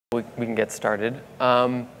We can get started.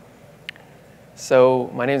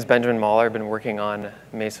 So my name is Benjamin Mahler. I've been working on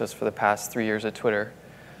Mesos for the past 3 years at Twitter.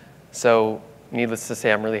 So needless to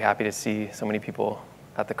say, I'm really happy to see so many people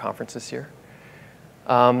at the conference this year.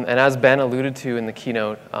 And as Ben alluded to in the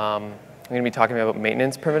keynote, I'm going to be talking about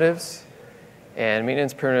maintenance primitives. And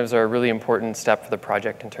maintenance primitives are a really important step for the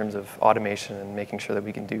project in terms of automation and making sure that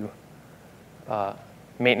we can do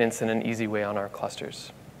maintenance in an easy way on our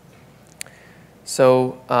clusters.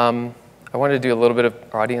 So I wanted to do a little bit of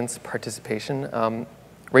audience participation.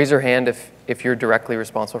 Raise your hand if you're directly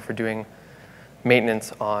responsible for doing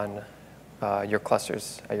maintenance on your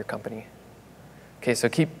clusters at your company. Okay, so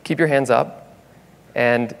keep your hands up,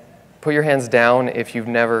 and put your hands down if you've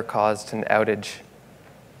never caused an outage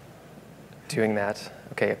doing that.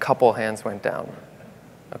 Okay, a couple hands went down.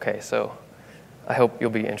 Okay, so I hope you'll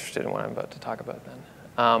be interested in what I'm about to talk about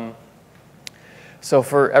then. So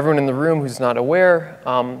for everyone in the room who's not aware,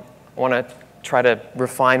 I want to try to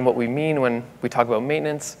refine what we mean when we talk about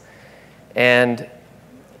maintenance. And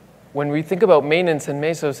when we think about maintenance in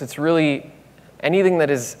Mesos, it's really anything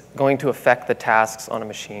that is going to affect the tasks on a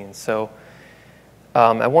machine. So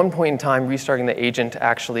at one point in time, restarting the agent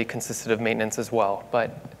actually consisted of maintenance as well.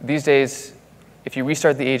 But these days, if you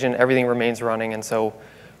restart the agent, everything remains running. And so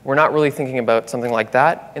we're not really thinking about something like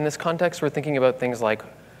that in this context. We're thinking about things like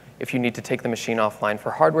if you need to take the machine offline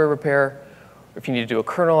for hardware repair, if you need to do a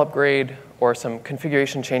kernel upgrade, or some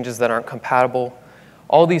configuration changes that aren't compatible.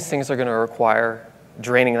 All these things are going to require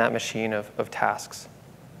draining that machine of tasks.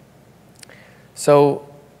 So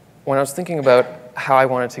when I was thinking about how I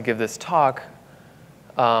wanted to give this talk,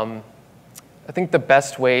 I think the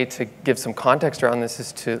best way to give some context around this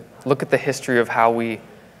is to look at the history of how we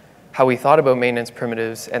thought about maintenance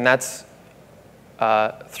primitives, and that's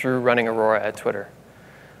through running Aurora at Twitter.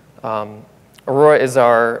 Aurora is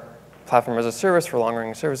our platform as a service for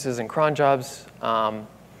long-running services and cron jobs. And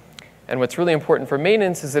what's really important for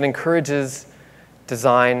maintenance is it encourages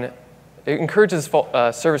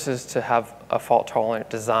services to have a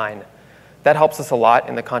fault-tolerant design. That helps us a lot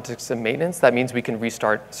in the context of maintenance. That means we can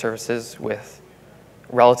restart services with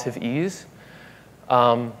relative ease.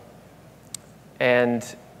 And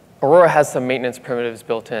Aurora has some maintenance primitives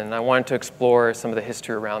built in. I wanted to explore some of the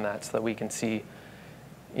history around that so that we can see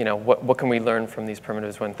what can we learn from these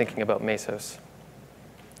primitives when thinking about Mesos.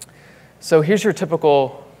 So here's your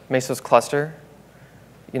typical Mesos cluster.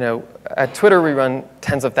 At Twitter, we run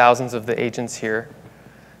tens of thousands of the agents here.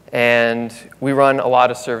 And we run a lot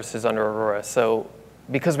of services under Aurora. So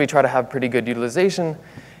because we try to have pretty good utilization,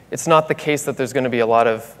 it's not the case that there's going to be a lot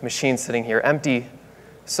of machines sitting here empty.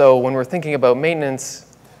 So when we're thinking about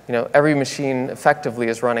maintenance, every machine effectively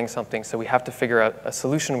is running something. So we have to figure out a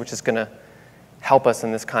solution which is going to help us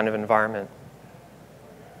in this kind of environment.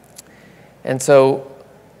 And so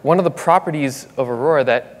one of the properties of Aurora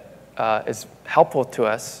that is helpful to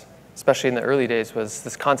us, especially in the early days, was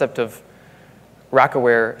this concept of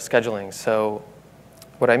rack-aware scheduling. So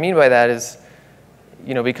what I mean by that is,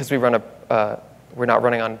 because we're not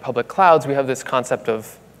running on public clouds, we have this concept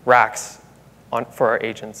of racks for our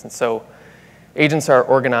agents. And so agents are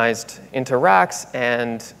organized into racks,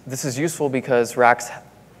 and this is useful because racks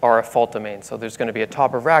are a fault domain. So there's going to be a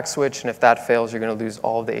top of rack switch, and if that fails, you're going to lose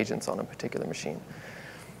all of the agents on a particular machine.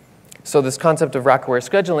 So this concept of rack-aware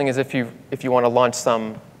scheduling is if you want to launch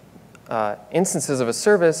some instances of a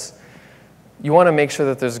service, you want to make sure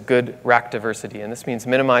that there's good rack diversity. And this means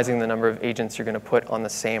minimizing the number of agents you're going to put on the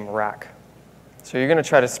same rack. So you're going to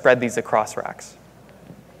try to spread these across racks.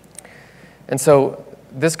 And so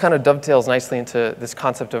this kind of dovetails nicely into this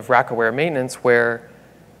concept of rack-aware maintenance where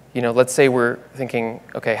let's say we're thinking,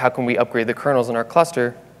 okay, how can we upgrade the kernels in our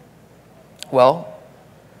cluster? Well,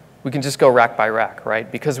 we can just go rack by rack,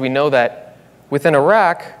 right? Because we know that within a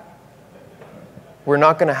rack, we're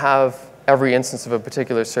not going to have every instance of a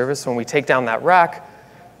particular service. When we take down that rack,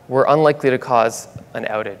 we're unlikely to cause an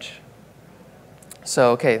outage.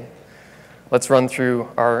 So, okay, let's run through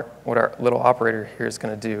what our little operator here is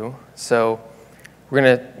going to do. So we're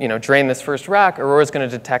going to drain this first rack. Aurora is going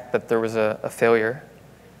to detect that there was a failure.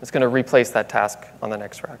 It's going to replace that task on the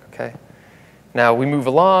next rack, okay? Now we move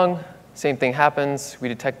along, same thing happens. We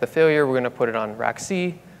detect the failure, we're going to put it on rack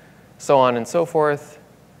C, so on and so forth.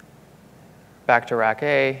 Back to rack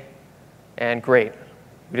A, and great.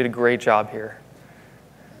 We did a great job here.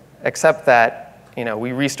 Except that,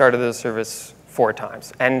 we restarted the service 4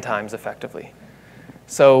 times, n times effectively.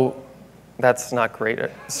 So that's not great. A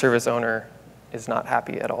service owner is not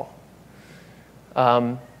happy at all.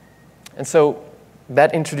 And so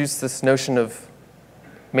that introduced this notion of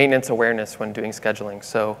maintenance awareness when doing scheduling.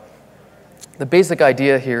 So the basic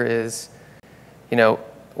idea here is,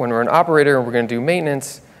 when we're an operator and we're going to do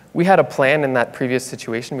maintenance, we had a plan in that previous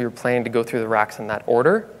situation. We were planning to go through the racks in that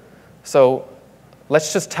order. So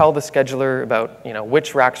let's just tell the scheduler about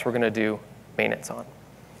which racks we're going to do maintenance on.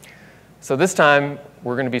 So this time,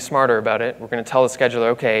 we're going to be smarter about it. We're going to tell the scheduler,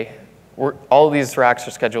 OK, all of these racks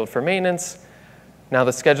are scheduled for maintenance. Now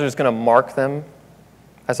the scheduler is going to mark them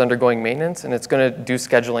as undergoing maintenance, and it's going to do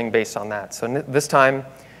scheduling based on that. So this time,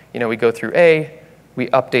 we go through A, we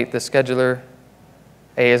update the scheduler.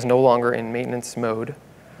 A is no longer in maintenance mode.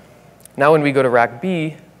 Now when we go to rack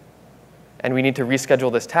B, and we need to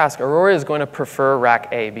reschedule this task, Aurora is going to prefer rack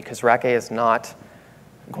A, because rack A is not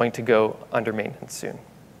going to go under maintenance soon.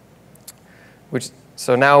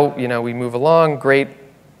 So now we move along, great.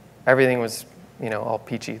 Everything was all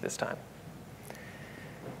peachy this time.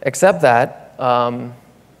 Except that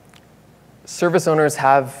service owners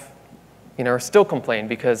are still complain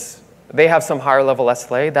because they have some higher level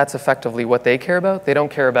SLA. That's effectively what they care about. They don't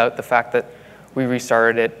care about the fact that we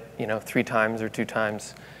restarted it 3 times or 2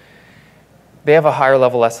 times. They have a higher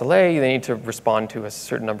level SLA. They need to respond to a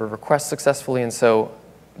certain number of requests successfully, and so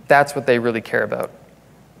that's what they really care about.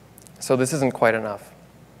 So this isn't quite enough.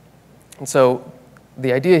 And so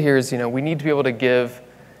the idea here is we need to be able to give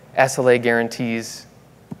SLA guarantees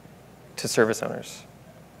to service owners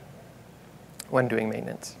when doing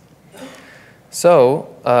maintenance.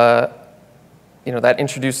 So that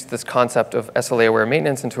introduced this concept of SLA-aware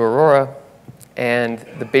maintenance into Aurora. And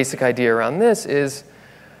the basic idea around this is,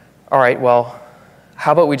 all right, well,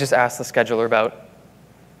 how about we just ask the scheduler about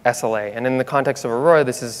SLA? And in the context of Aurora,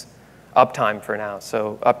 this is uptime for now.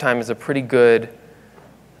 So uptime is a pretty good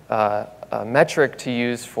metric to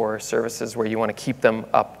use for services where you want to keep them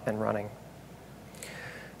up and running.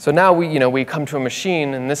 So now we come to a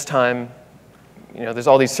machine, and this time there's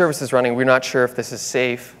all these services running. We're not sure if this is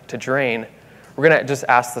safe to drain. We're going to just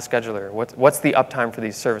ask the scheduler, what's the uptime for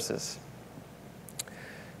these services?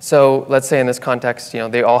 So let's say in this context,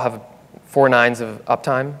 they all have 4 nines of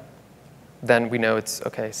uptime. Then we know it's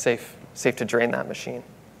OK, safe to drain that machine.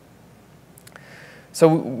 So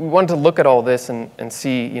we wanted to look at all this and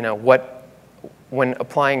see, when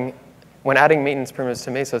adding maintenance primitives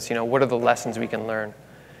to Mesos, what are the lessons we can learn?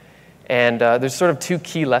 And there's sort of 2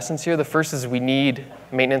 key lessons here. The first is we need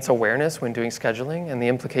maintenance awareness when doing scheduling, and the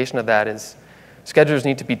implication of that is schedulers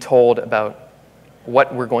need to be told about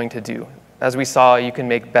what we're going to do. As we saw, you can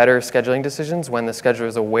make better scheduling decisions when the scheduler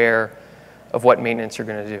is aware of what maintenance you're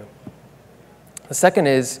going to do. The second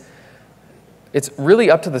is it's really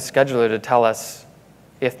up to the scheduler to tell us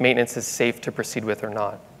if maintenance is safe to proceed with or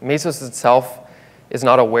not. Mesos itself is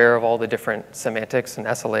not aware of all the different semantics and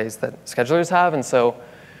SLAs that schedulers have, and so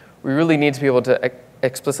we really need to be able to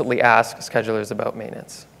explicitly ask schedulers about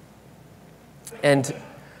maintenance. And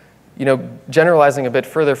generalizing a bit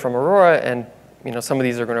further from Aurora, and some of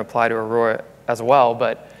these are going to apply to Aurora as well,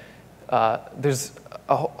 but there's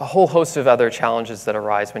a whole host of other challenges that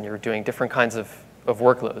arise when you're doing different kinds of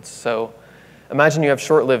workloads. So imagine you have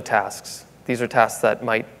short-lived tasks. These are tasks that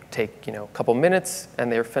might take a couple minutes,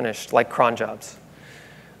 and they're finished, like cron jobs.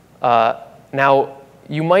 Now,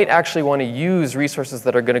 you might actually want to use resources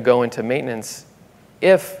that are going to go into maintenance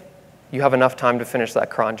if you have enough time to finish that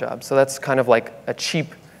cron job. So that's kind of like a cheap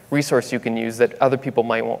resource you can use that other people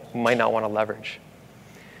might not want to leverage.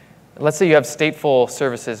 Let's say you have stateful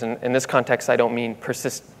services. And in this context, I don't mean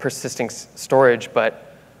persisting storage,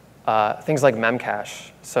 but things like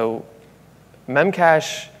memcache. So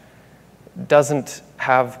memcache doesn't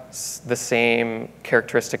have the same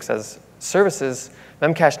characteristics as services.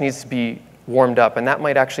 Memcache needs to be warmed up, and that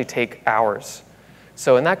might actually take hours.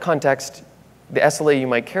 So in that context, the SLA you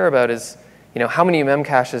might care about is, how many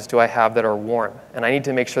memcaches do I have that are warm? And I need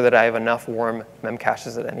to make sure that I have enough warm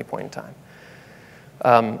memcaches at any point in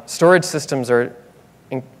time. Storage systems are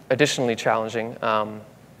additionally challenging.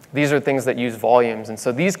 These are things that use volumes, and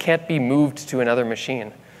so these can't be moved to another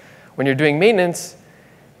machine. When you're doing maintenance,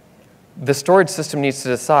 the storage system needs to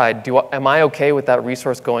decide, am I OK with that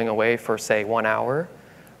resource going away for, say, 1 hour?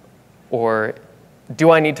 Or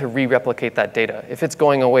do I need to re-replicate that data? If it's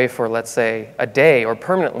going away for, let's say, a day or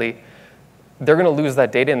permanently, they're going to lose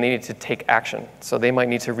that data, and they need to take action. So they might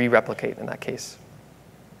need to re-replicate in that case.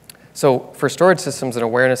 So for storage systems, an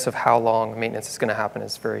awareness of how long maintenance is going to happen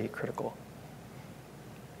is very critical.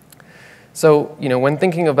 So when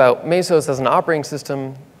thinking about Mesos as an operating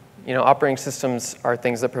system, operating systems are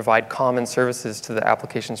things that provide common services to the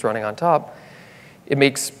applications running on top. It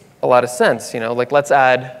makes a lot of sense. Like let's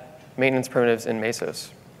add maintenance primitives in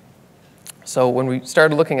Mesos. So when we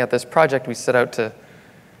started looking at this project, we set out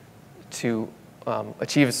to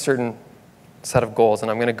achieve a certain set of goals, and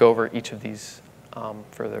I'm going to go over each of these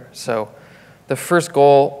further. So the first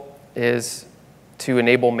goal is to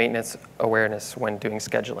enable maintenance awareness when doing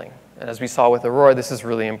scheduling. And as we saw with Aurora, this is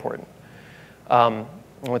really important. And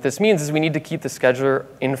what this means is we need to keep the scheduler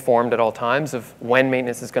informed at all times of when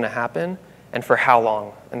maintenance is going to happen and for how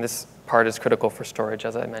long. And this part is critical for storage,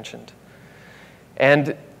 as I mentioned.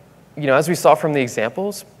 And as we saw from the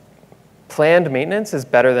examples, planned maintenance is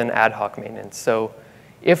better than ad hoc maintenance. So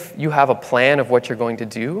if you have a plan of what you're going to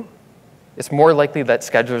do, it's more likely that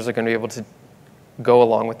schedulers are going to be able to go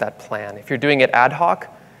along with that plan. If you're doing it ad hoc,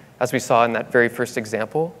 as we saw in that very first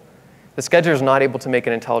example, the scheduler is not able to make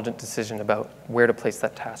an intelligent decision about where to place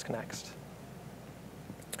that task next.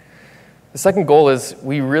 The second goal is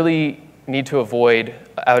we really need to avoid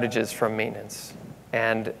outages from maintenance.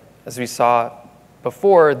 And as we saw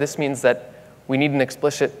before, this means that we need an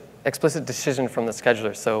explicit decision from the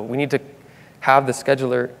scheduler. So we need to have the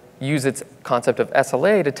scheduler use its concept of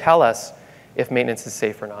SLA to tell us if maintenance is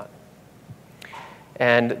safe or not.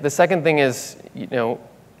 And the second thing is,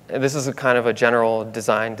 this is a kind of a general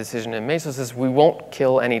design decision in Mesos, is we won't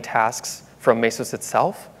kill any tasks from Mesos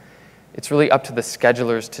itself. It's really up to the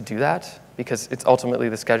schedulers to do that, because it's ultimately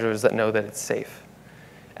the schedulers that know that it's safe.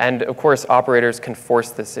 And of course, operators can force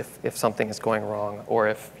this if something is going wrong, or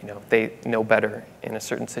if they know better in a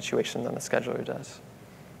certain situation than the scheduler does.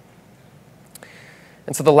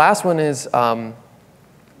 And so the last one is,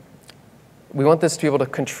 we want this to be able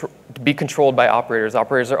to be controlled by operators.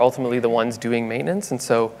 Operators are ultimately the ones doing maintenance, and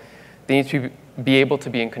so they need to be able to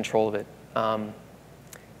be in control of it. And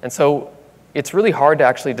so it's really hard to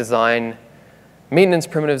actually design maintenance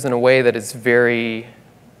primitives in a way that is very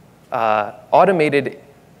automated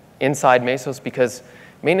inside Mesos, because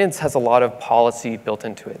maintenance has a lot of policy built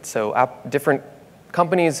into it. So different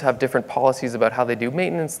companies have different policies about how they do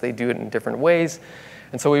maintenance. They do it in different ways.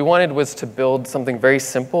 And so what we wanted was to build something very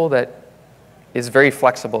simple that is very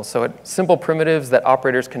flexible. So simple primitives that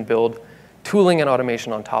operators can build tooling and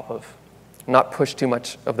automation on top of, not push too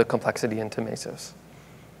much of the complexity into Mesos.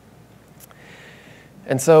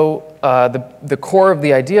 And so the core of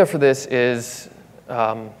the idea for this is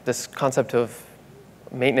this concept of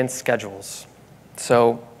maintenance schedules.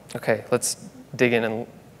 So, okay, let's dig in and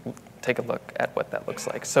take a look at what that looks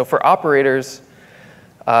like. So for operators,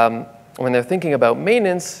 when they're thinking about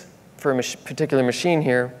maintenance for a particular machine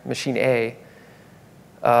here, machine A,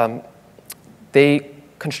 they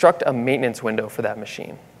construct a maintenance window for that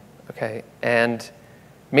machine, okay? And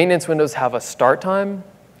maintenance windows have a start time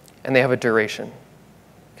and they have a duration,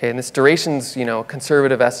 okay? And this duration's, a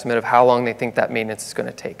conservative estimate of how long they think that maintenance is going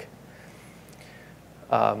to take.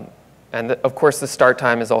 And of course, the start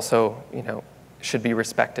time is also, should be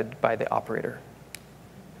respected by the operator.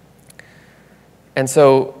 And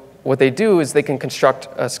so what they do is they can construct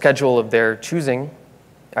a schedule of their choosing.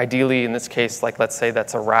 Ideally, in this case, like let's say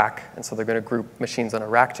that's a rack, and so they're going to group machines on a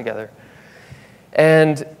rack together.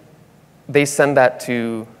 And they send that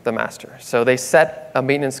to the master. So they set a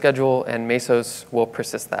maintenance schedule, and Mesos will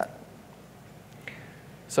persist that.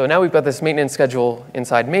 So now we've got this maintenance schedule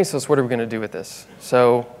inside Mesos. What are we going to do with this?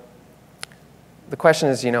 So the question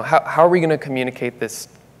is, how are we going to communicate this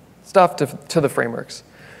stuff to the frameworks?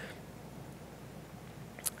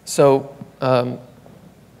 So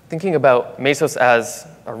thinking about Mesos as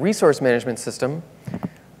a resource management system,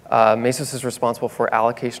 Mesos is responsible for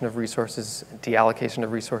allocation of resources, deallocation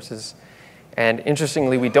of resources. And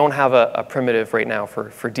interestingly, we don't have a primitive right now for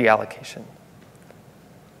deallocation.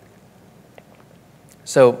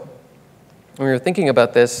 So when we were thinking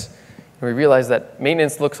about this, we realized that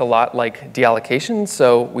maintenance looks a lot like deallocation.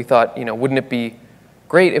 So we thought, wouldn't it be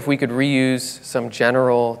great if we could reuse some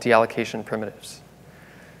general deallocation primitives?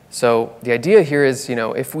 So the idea here is,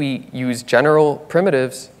 if we use general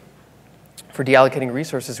primitives for deallocating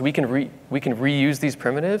resources, we can reuse these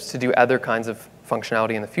primitives to do other kinds of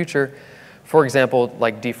functionality in the future. For example,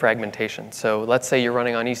 like defragmentation. So let's say you're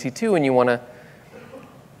running on EC2 and you want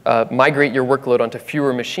to migrate your workload onto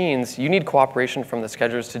fewer machines. You need cooperation from the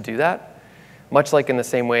schedulers to do that. Much like in the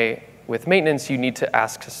same way with maintenance, you need to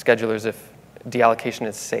ask schedulers if deallocation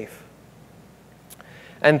is safe.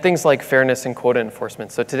 And things like fairness and quota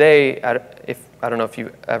enforcement. So today, I don't know if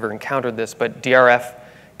you ever encountered this, but DRF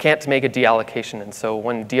can't make a deallocation. And so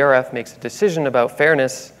when DRF makes a decision about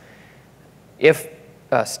fairness, if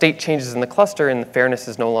state changes in the cluster and the fairness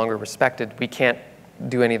is no longer respected, we can't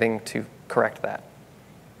do anything to correct that.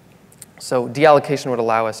 So deallocation would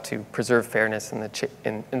allow us to preserve fairness in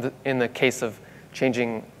the case of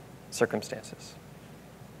changing circumstances.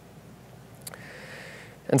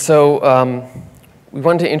 And so we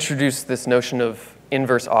wanted to introduce this notion of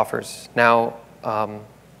inverse offers. Now,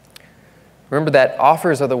 remember that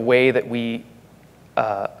offers are the way that we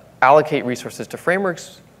allocate resources to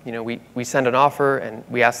frameworks. We send an offer and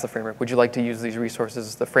we ask the framework, would you like to use these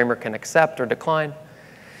resources? The framework can accept or decline.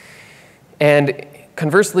 And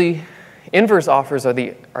conversely, inverse offers are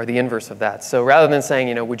the inverse of that. So rather than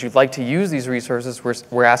saying, would you like to use these resources,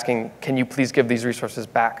 we're asking, can you please give these resources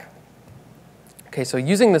back? Okay, so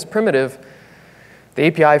using this primitive, the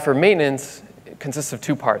API for maintenance consists of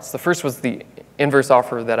two parts. The first was the inverse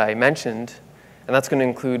offer that I mentioned, and that's going to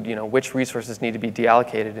include which resources need to be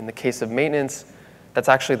deallocated. In the case of maintenance, that's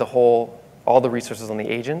actually all the resources on the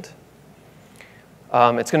agent.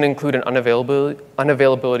 It's going to include an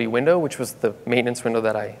unavailability window, which was the maintenance window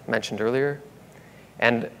that I mentioned earlier.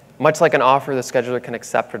 And much like an offer, the scheduler can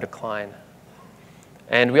accept or decline.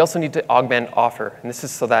 And we also need to augment offer. And this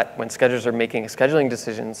is so that when schedulers are making scheduling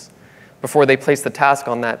decisions, before they place the task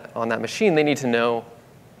on that machine, they need to know,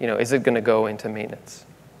 is it going to go into maintenance?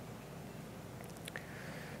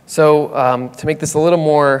 So to make this a little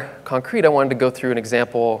more concrete, I wanted to go through an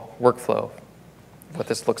example workflow of what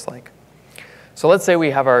this looks like. So let's say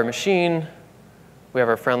we have our machine, we have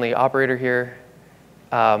our friendly operator here.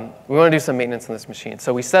 We want to do some maintenance on this machine.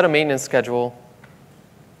 So we set a maintenance schedule,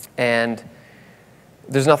 and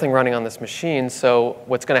there's nothing running on this machine. So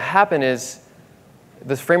what's going to happen is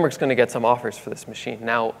this framework's going to get some offers for this machine.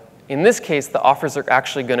 Now, in this case, the offers are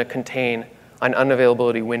actually going to contain an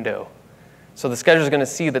unavailability window. So the scheduler is going to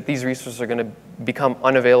see that these resources are going to become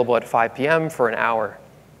unavailable at 5 p.m. for an hour.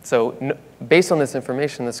 So based on this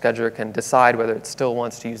information, the scheduler can decide whether it still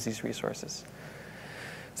wants to use these resources.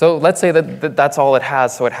 So let's say that that's all it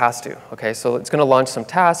has, so it has to. Okay, so it's going to launch some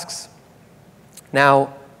tasks.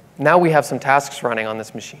 Now we have some tasks running on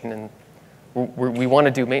this machine, and we want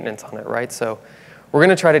to do maintenance on it, right? So we're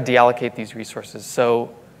going to try to deallocate these resources.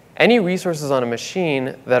 So any resources on a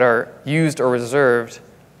machine that are used or reserved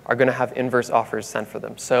are going to have inverse offers sent for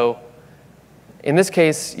them. So in this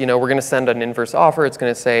case, we're going to send an inverse offer. It's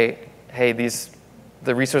going to say, hey,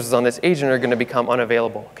 the resources on this agent are going to become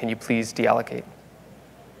unavailable. Can you please deallocate?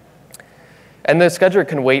 And the scheduler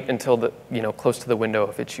can wait until close to the window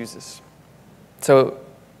if it chooses. So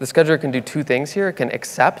the scheduler can do two things here. It can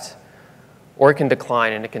accept, or it can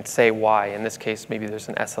decline, and it can say why. In this case, maybe there's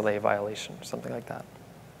an SLA violation or something like that.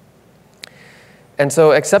 And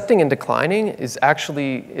so accepting and declining is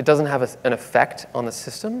actually, it doesn't have an effect on the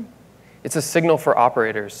system. It's a signal for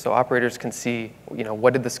operators, so operators can see,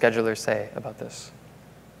 what did the scheduler say about this?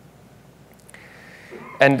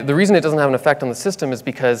 And the reason it doesn't have an effect on the system is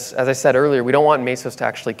because, as I said earlier, we don't want Mesos to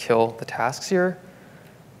actually kill the tasks here.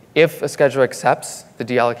 If a scheduler accepts the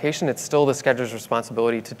deallocation, it's still the scheduler's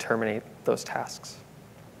responsibility to terminate those tasks.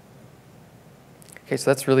 Okay,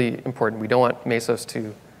 so that's really important. We don't want Mesos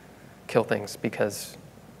to kill things because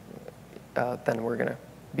then we're going to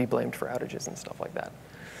be blamed for outages and stuff like that.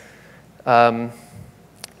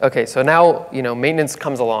 Okay, so now maintenance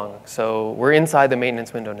comes along. So we're inside the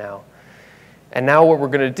maintenance window now. And now what we're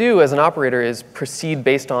going to do as an operator is proceed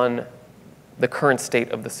based on the current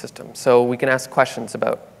state of the system. So we can ask questions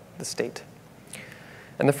about the state.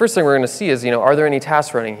 And the first thing we're going to see is, are there any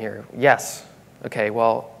tasks running here? Yes. Okay,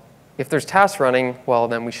 well, if there's tasks running, well,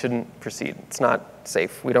 then we shouldn't proceed. It's not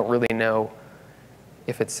safe. We don't really know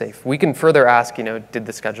if it's safe. We can further ask, did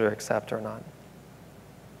the scheduler accept or not,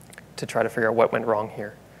 to try to figure out what went wrong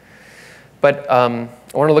here. But I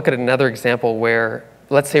want to look at another example where,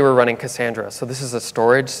 let's say we're running Cassandra. So this is a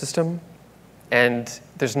storage system, and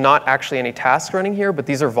there's not actually any tasks running here, but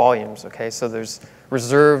these are volumes, okay? So there's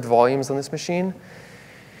reserved volumes on this machine.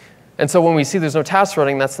 And so when we see there's no tasks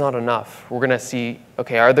running, that's not enough. We're going to see,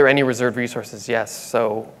 okay, are there any reserved resources? Yes.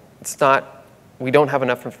 So we don't have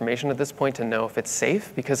enough information at this point to know if it's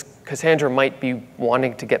safe, because Cassandra might be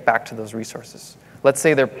wanting to get back to those resources. Let's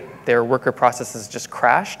say their worker processes just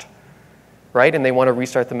crashed, right? And they want to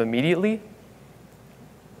restart them immediately.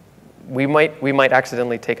 We might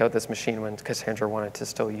accidentally take out this machine when Cassandra wanted to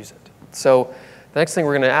still use it. So the next thing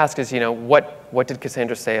we're going to ask is, what did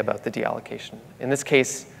Cassandra say about the deallocation? In this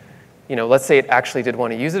case, let's say it actually did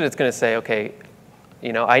want to use it. It's going to say, okay,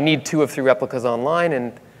 I need 2 of 3 replicas online,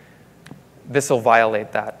 and this will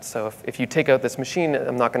violate that. So if you take out this machine,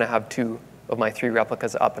 I'm not going to have 2 of my 3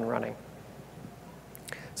 replicas up and running.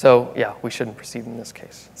 So yeah, we shouldn't proceed in this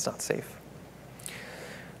case. It's not safe.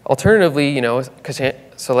 Alternatively,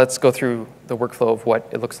 so let's go through the workflow of what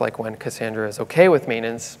it looks like when Cassandra is okay with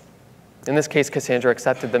maintenance. In this case, Cassandra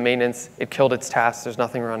accepted the maintenance. It killed its tasks. There's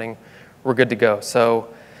nothing running. We're good to go.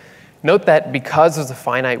 So note that because there's a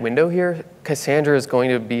finite window here, Cassandra is going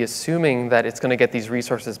to be assuming that it's going to get these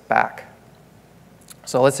resources back.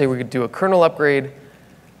 So let's say we could do a kernel upgrade.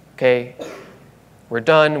 Okay, we're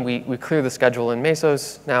done. We clear the schedule in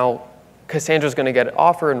Mesos. Now Cassandra's going to get an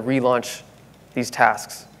offer and relaunch these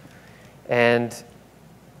tasks. And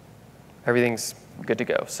everything's good to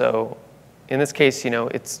go. So in this case,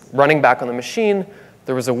 it's running back on the machine.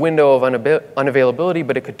 There was a window of unavailability,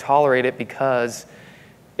 but it could tolerate it because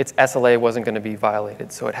its SLA wasn't going to be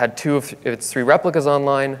violated. So it had two of its 3 replicas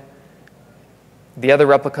online. The other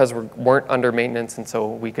replicas weren't under maintenance, and so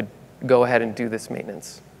we could go ahead and do this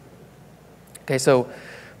maintenance. Okay, so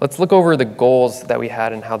let's look over the goals that we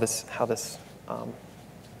had and how this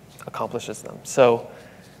accomplishes them. So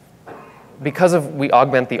because we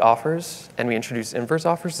augment the offers and we introduce inverse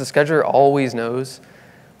offers, the scheduler always knows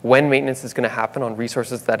when maintenance is going to happen on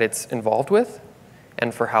resources that it's involved with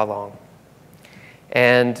and for how long.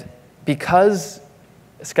 And because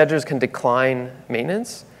schedulers can decline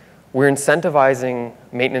maintenance, we're incentivizing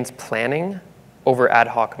maintenance planning over ad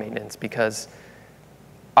hoc maintenance because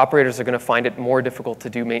operators are going to find it more difficult to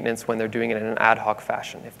do maintenance when they're doing it in an ad hoc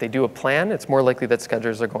fashion. If they do a plan, it's more likely that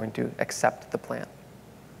schedulers are going to accept the plan.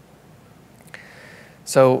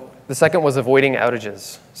 So the second was avoiding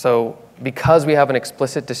outages. So because we have an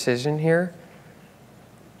explicit decision here,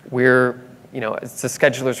 it's the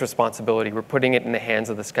scheduler's responsibility. We're putting it in the hands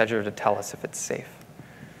of the scheduler to tell us if it's safe.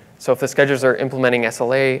 So if the schedulers are implementing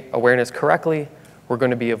SLA awareness correctly, we're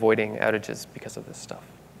going to be avoiding outages because of this stuff.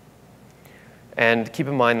 And keep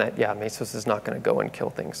in mind that, yeah, Mesos is not going to go and kill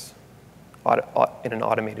things in an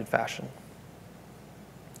automated fashion.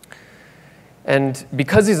 And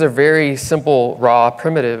because these are very simple, raw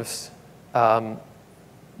primitives,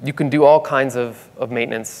 you can do all kinds of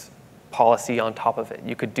maintenance policy on top of it.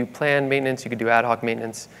 You could do planned maintenance. You could do ad hoc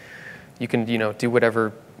maintenance. You can do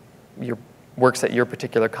whatever works at your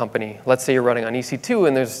particular company. Let's say you're running on EC2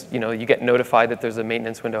 and there's you get notified that there's a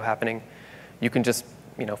maintenance window happening. You can just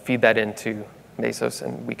feed that into Mesos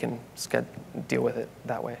and we can deal with it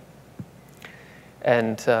that way.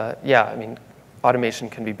 And yeah, automation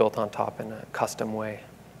can be built on top in a custom way.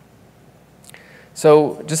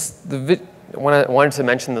 So just wanted to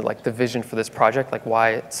mention the vision for this project,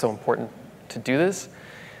 why it's so important to do this.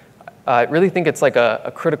 I really think it's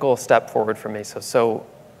a critical step forward for Mesos. So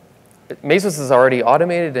Mesos is already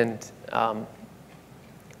automated and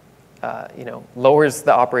lowers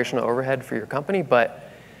the operational overhead for your company, but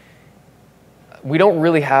we don't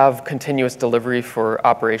really have continuous delivery for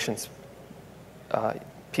operations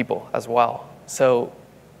people as well. So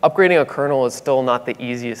upgrading a kernel is still not the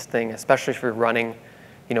easiest thing, especially if you're running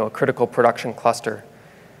a critical production cluster.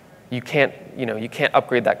 You can't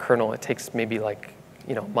upgrade that kernel. It takes maybe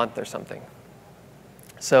a month or something.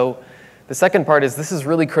 So the second part is this is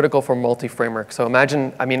really critical for multi-framework. So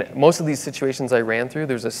imagine, most of these situations I ran through,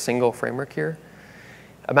 there's a single framework here.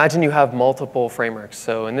 Imagine you have multiple frameworks.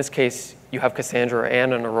 So in this case, you have Cassandra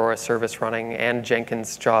and an Aurora service running and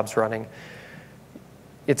Jenkins jobs running.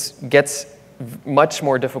 It gets much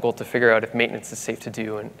more difficult to figure out if maintenance is safe to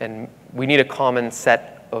do, and we need a common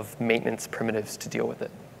set of maintenance primitives to deal with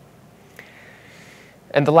it.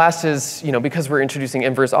 And the last is, because we're introducing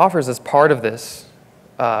inverse offers as part of this,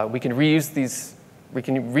 we can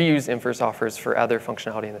reuse inverse offers for other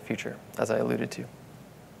functionality in the future, as I alluded to.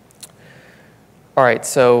 All right,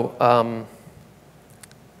 so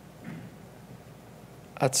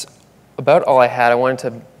that's about all I had. I wanted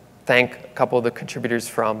to thank a couple of the contributors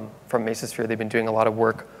from Mesosphere. They've been doing a lot of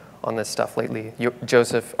work on this stuff lately.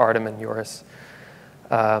 Joseph, Artem, and Joris.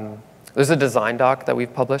 There's a design doc that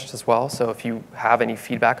we've published as well, so if you have any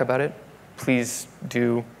feedback about it, please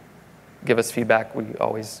do give us feedback. We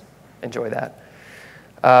always enjoy that.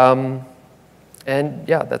 And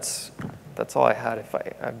yeah, that's all I had.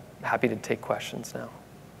 I'm happy to take questions now.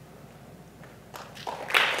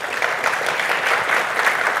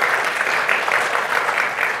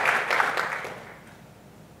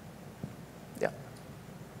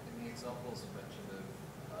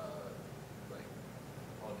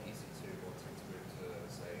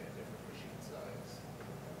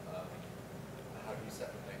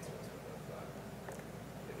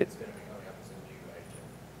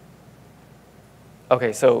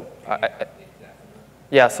 Okay, so okay,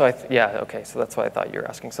 so that's what I thought you were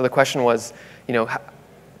asking. So the question was,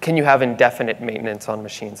 can you have indefinite maintenance on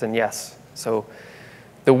machines? And yes, so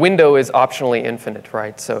the window is optionally infinite,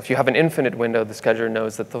 right? So if you have an infinite window, the scheduler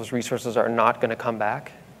knows that those resources are not going to come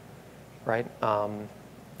back, right? And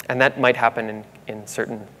that might happen in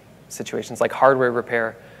certain situations, like hardware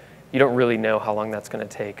repair. You don't really know how long that's going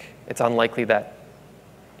to take. It's unlikely that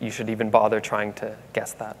you should even bother trying to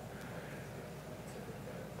guess that.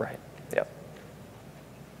 Right, yep.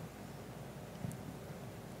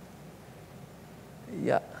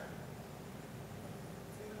 Yeah.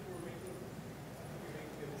 We're making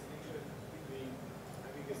a distinction between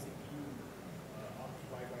having a CPU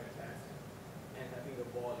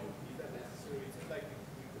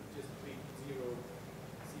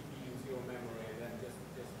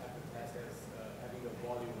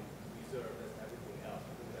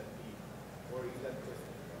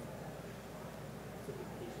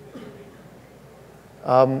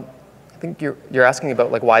I think you're asking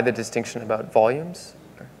about like why the distinction about volumes?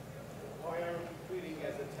 Why are we treating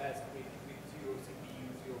as a task with zero CPU,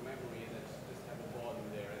 zero memory, and then just have a volume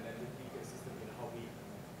there, and then be consistent with how we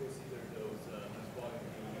consider those volume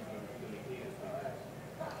being used when we're doing cadence feedback?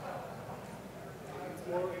 It's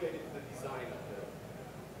more related to the design of the,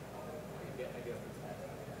 I guess the task.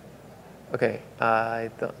 Okay, I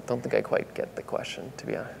don't think I quite get the question, to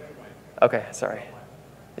be honest. Okay, sorry.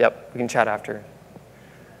 Yep, we can chat after.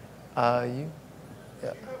 You?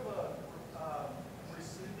 Yeah. Do you have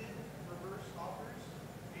rescinded reverse offers?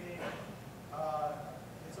 Meaning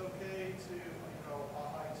it's okay to,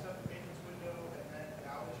 I accept the maintenance window and then an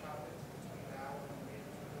outage happens between now and the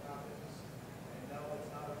maintenance window happens, and no, it's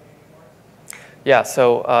not okay anymore? Yeah,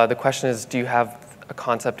 so the question is, do you have a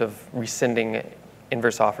concept of rescinding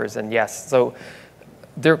inverse offers? And yes, so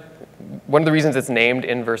one of the reasons it's named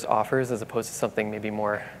inverse offers as opposed to something maybe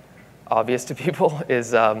more obvious to people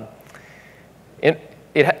is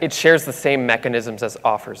it shares the same mechanisms as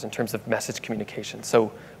offers in terms of message communication.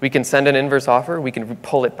 So we can send an inverse offer, we can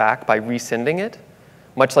pull it back by rescinding it,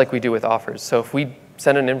 much like we do with offers. So if we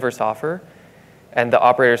send an inverse offer and the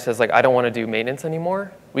operator says, like, I don't want to do maintenance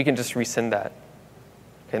anymore, we can just rescind that.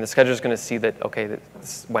 And the scheduler is going to see that, okay,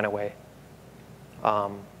 this went away.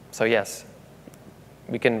 So yes,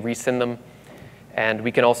 we can rescind them, and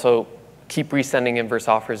we can also keep resending inverse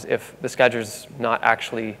offers if the scheduler is not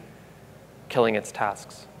actually killing its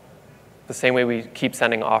tasks. The same way we keep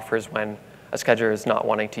sending offers when a scheduler is not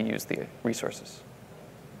wanting to use the resources.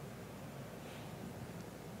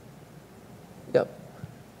 Yep.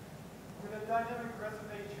 Would a dynamic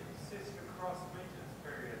reservation persist across maintenance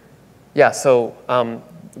period? Yeah, so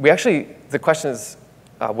the question is,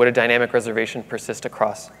 would a dynamic reservation persist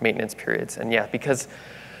across maintenance periods? And yeah, because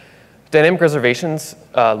dynamic reservations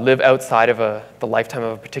live outside of the lifetime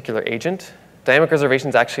of a particular agent. Dynamic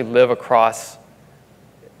reservations actually live across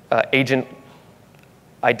agent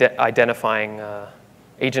identifying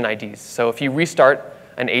agent IDs. So if you restart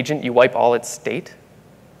an agent, you wipe all its state.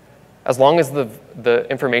 As long as the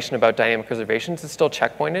information about dynamic reservations is still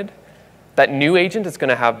checkpointed, that new agent is going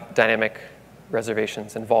to have dynamic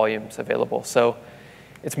reservations and volumes available. So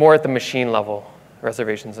it's more at the machine level,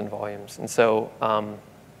 reservations and volumes. And so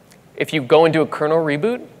if you go and do a kernel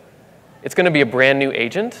reboot, it's going to be a brand new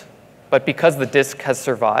agent. But because the disk has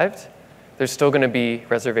survived, there's still going to be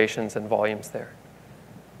reservations and volumes there.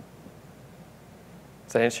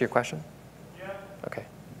 Does that answer your question? Yeah. Okay.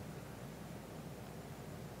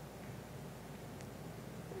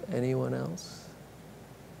 Anyone else?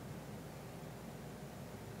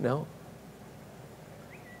 No?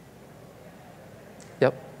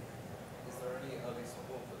 Yep. Is there any early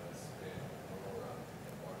support for this in Aurora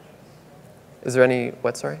and Watches? Is there any,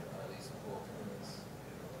 what, sorry? Early support for this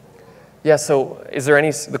in Aurora? Yeah, so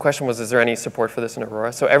the question was, is there any support for this in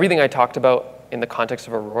Aurora? So everything I talked about in the context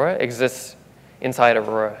of Aurora exists inside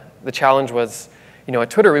Aurora. The challenge was, at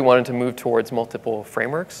Twitter, we wanted to move towards multiple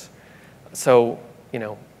frameworks. So,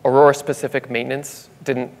 Aurora-specific maintenance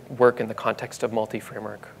didn't work in the context of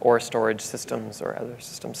multi-framework or storage systems or other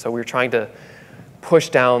systems. So we were trying to push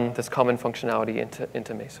down this common functionality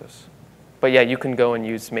into Mesos. But yeah, you can go and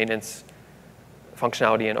use maintenance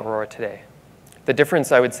functionality in Aurora today. The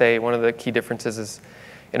difference, I would say, one of the key differences is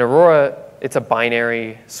in Aurora, it's a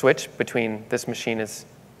binary switch between this machine is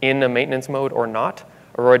in a maintenance mode or not.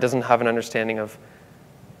 Aurora doesn't have an understanding of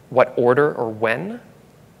what order or when.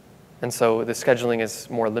 And so the scheduling is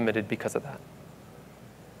more limited because of that.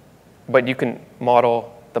 But you can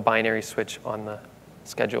model the binary switch on the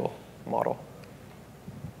schedule model.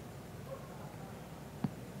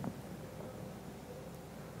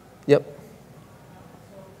 Yep.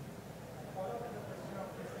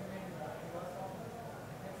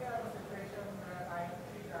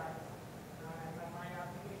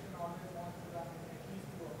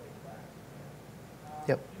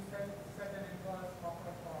 Yep. You set an inverse offer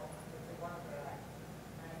for, let's say, 1 rack,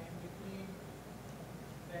 and in between,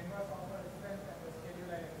 the inverse offer is sent and the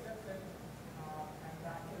scheduler accepts it, and the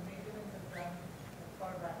actual maintenance is done, the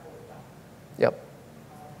third rack goes down. Yep.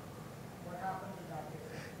 What happens in that case?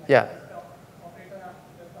 Yeah. Does the operator have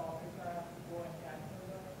to go and cancel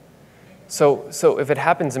the maintenance? So if it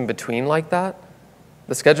happens in between like that,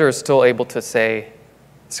 the scheduler is still able to say,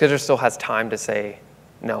 the scheduler still has time to say,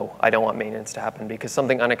 no, I don't want maintenance to happen because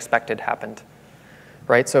something unexpected happened,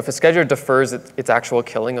 right? So if a scheduler defers its actual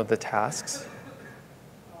killing of the tasks,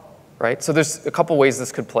 right? So there's a couple ways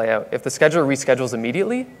this could play out. If the scheduler reschedules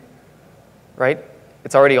immediately, right,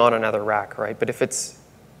 it's already on another rack, right? But if it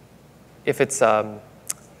didn't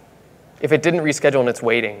reschedule and it's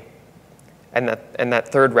waiting, and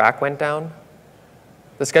that third rack went down,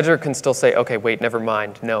 the scheduler can still say, okay, wait, never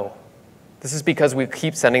mind, no. This is because we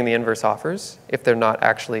keep sending the inverse offers if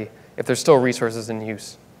there's still resources in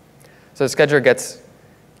use. So the scheduler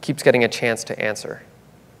keeps getting a chance to answer.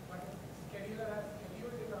 But the scheduler has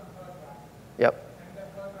scheduled it on third rack, Yep. and the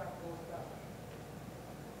third rack goes down.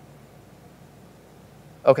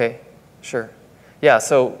 Okay, sure. Yeah,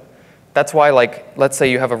 so that's why, like, let's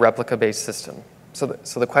say you have a replica-based system. So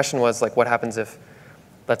the question was, like, what happens if,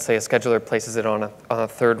 let's say, a scheduler places it on a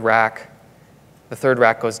third rack, the third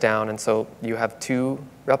rack goes down, and so you have 2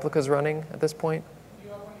 replicas running at this point?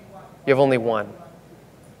 You have only one. You have only one.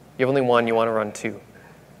 You have only one, you want to run 2.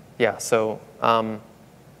 Yeah, so if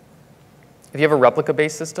you have a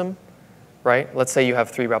replica-based system, right, let's say you have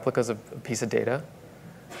 3 replicas of a piece of data,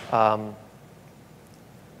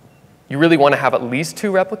 you really want to have at least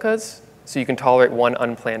 2 replicas so you can tolerate one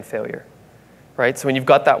unplanned failure, right? So when you've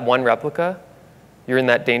got that one replica, you're in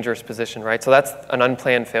that dangerous position, right? So that's an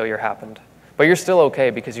unplanned failure happened. But you're still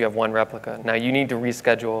okay because you have one replica. Now you need to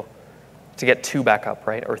reschedule to get 2 back up,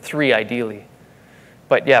 right? Or 3 ideally.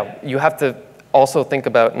 But yeah, you have to also think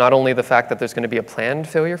about not only the fact that there's going to be a planned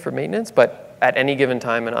failure for maintenance, but at any given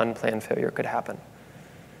time an unplanned failure could happen.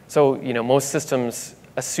 So, you know, most systems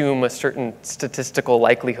assume a certain statistical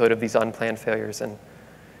likelihood of these unplanned failures, and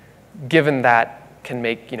given that can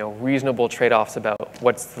make, you know, reasonable trade-offs about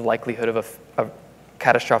what's the likelihood of a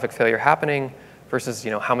catastrophic failure happening versus, you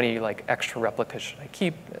know, how many like extra replicas should I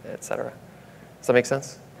keep, et cetera. Does that make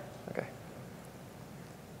sense? Okay.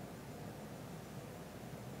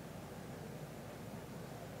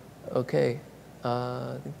 Okay,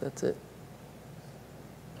 I think that's it.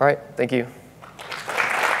 All right, thank you.